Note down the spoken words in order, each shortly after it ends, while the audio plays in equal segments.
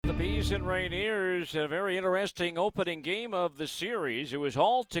Bees and Rainiers, a very interesting opening game of the series. It was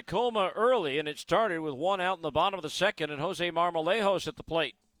all Tacoma early, and it started with one out in the bottom of the second, and Jose Marmolejos at the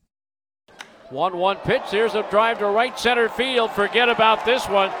plate. 1-1 pitch. Here's a drive to right center field. Forget about this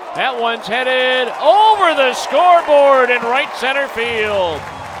one. That one's headed over the scoreboard in right center field.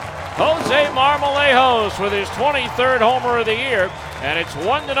 Jose Marmolejos with his 23rd homer of the year, and it's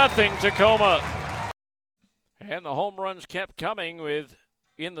 1-0 Tacoma. And the home runs kept coming with,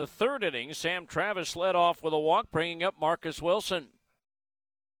 in the third inning, Sam Travis led off with a walk, bringing up Marcus Wilson.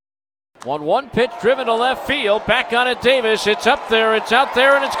 1-1 pitch driven to left field. Back on it, Davis. It's up there, it's out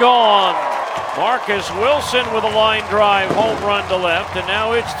there, and it's gone. Marcus Wilson with a line drive home run to left, and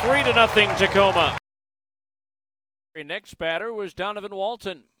now it's 3-0 Tacoma. The next batter was Donovan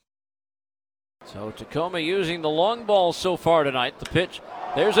Walton. So Tacoma using the long ball so far tonight. The pitch.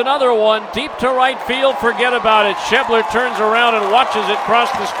 There's another one deep to right field. Forget about it. Schebler turns around and watches it cross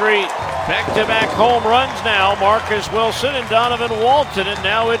the street. Back-to-back home runs now. Marcus Wilson and Donovan Walton, and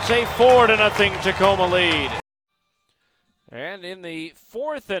now it's a 4-0 Tacoma lead. And in the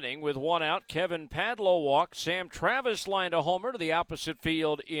fourth inning, with one out, Kevin Padlow walked. Sam Travis lined a homer to the opposite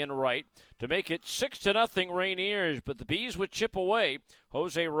field in right to make it 6-0 Rainiers. But the Bees would chip away.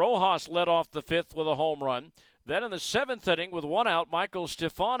 Jose Rojas led off the fifth with a home run. Then in the seventh inning, with one out, Michael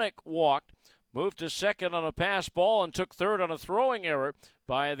Stefanik walked, moved to second on a pass ball, and took third on a throwing error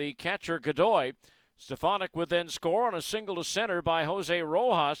by the catcher Godoy. Stefanik would then score on a single to center by Jose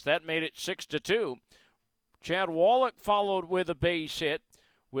Rojas. That made it 6-2. Chad Wallach followed with a base hit,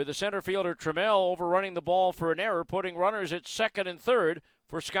 with the center fielder Trammell overrunning the ball for an error, putting runners at second and third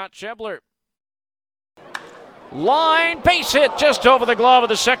for Scott Schebler. Line base hit just over the glove of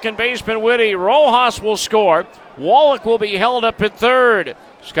the second baseman Whitty. Rojas will score. Wallach will be held up at third.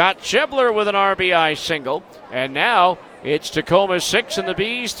 Scott Schebler with an RBI single. And now it's Tacoma 6 and the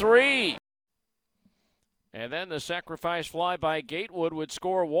Bees 3. And then the sacrifice fly by Gatewood would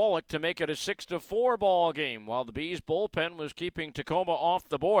score Wallach to make it a 6-4 ball game, while the Bees bullpen was keeping Tacoma off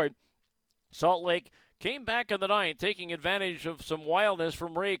the board. Salt Lake came back in the ninth, taking advantage of some wildness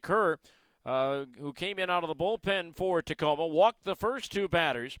from Ray Kerr, who came in out of the bullpen for Tacoma, walked the first two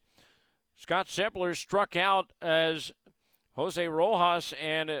batters. Scott Schebler struck out as Jose Rojas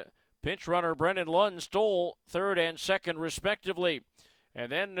and pinch runner Brendan Lund stole third and second respectively. And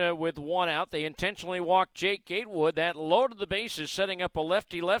then with one out, they intentionally walked Jake Gatewood. That loaded the bases, setting up a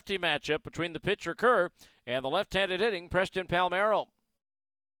lefty-lefty matchup between the pitcher Kerr and the left-handed hitting Preston Palmeiro.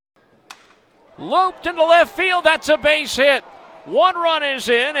 Looped into left field. That's a base hit. One run is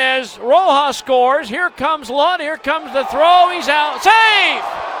in as Rojas scores. Here comes Lund. Here comes the throw. He's out. Safe!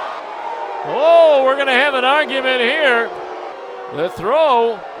 Oh, we're going to have an argument here. The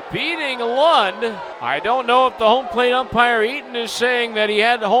throw beating Lund. I don't know if the home plate umpire Eaton is saying that he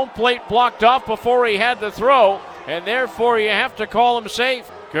had the home plate blocked off before he had the throw, and therefore you have to call him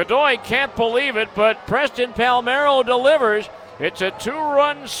safe. Godoy can't believe it, but Preston Palmeiro delivers. It's a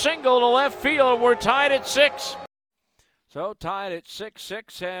two-run single to left field. We're tied at 6. So tied at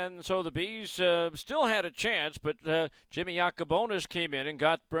 6-6, and so the Bees still had a chance, but Jimmy Yacobonis came in and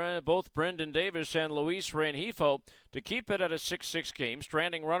got both Brendan Davis and Luis Rengifo to keep it at a 6-6 game,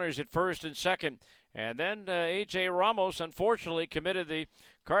 stranding runners at first and second. And then A.J. Ramos, unfortunately, committed the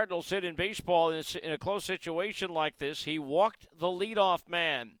Cardinals hit in baseball in a close situation like this. He walked the leadoff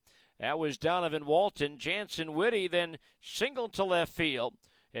man. That was Donovan Walton. Jansen Whitty then singled to left field,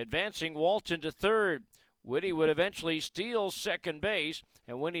 advancing Walton to third. Whitty would eventually steal second base,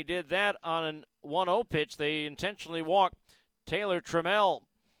 and when he did that on a 1-0 pitch, they intentionally walked Taylor Trammell.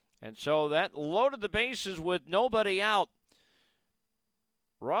 And so that loaded the bases with nobody out.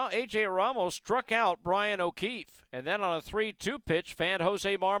 A.J. Ramos struck out Brian O'Keefe, and then on a 3-2 pitch, fanned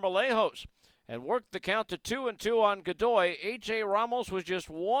Jose Marmolejos and worked the count to 2-2 on Godoy. A.J. Ramos was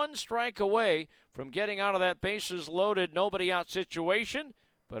just one strike away from getting out of that bases loaded, nobody out situation.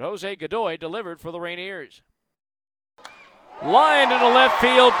 But Jose Godoy delivered for the Rainiers. Lined into left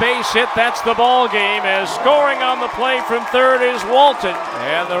field, base hit. That's the ball game, as scoring on the play from third is Walton.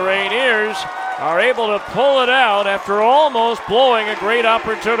 And the Rainiers are able to pull it out after almost blowing a great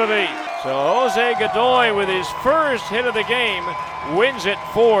opportunity. So Jose Godoy, with his first hit of the game, wins it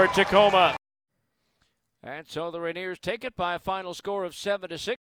for Tacoma. And so the Rainiers take it by a final score of 7-6.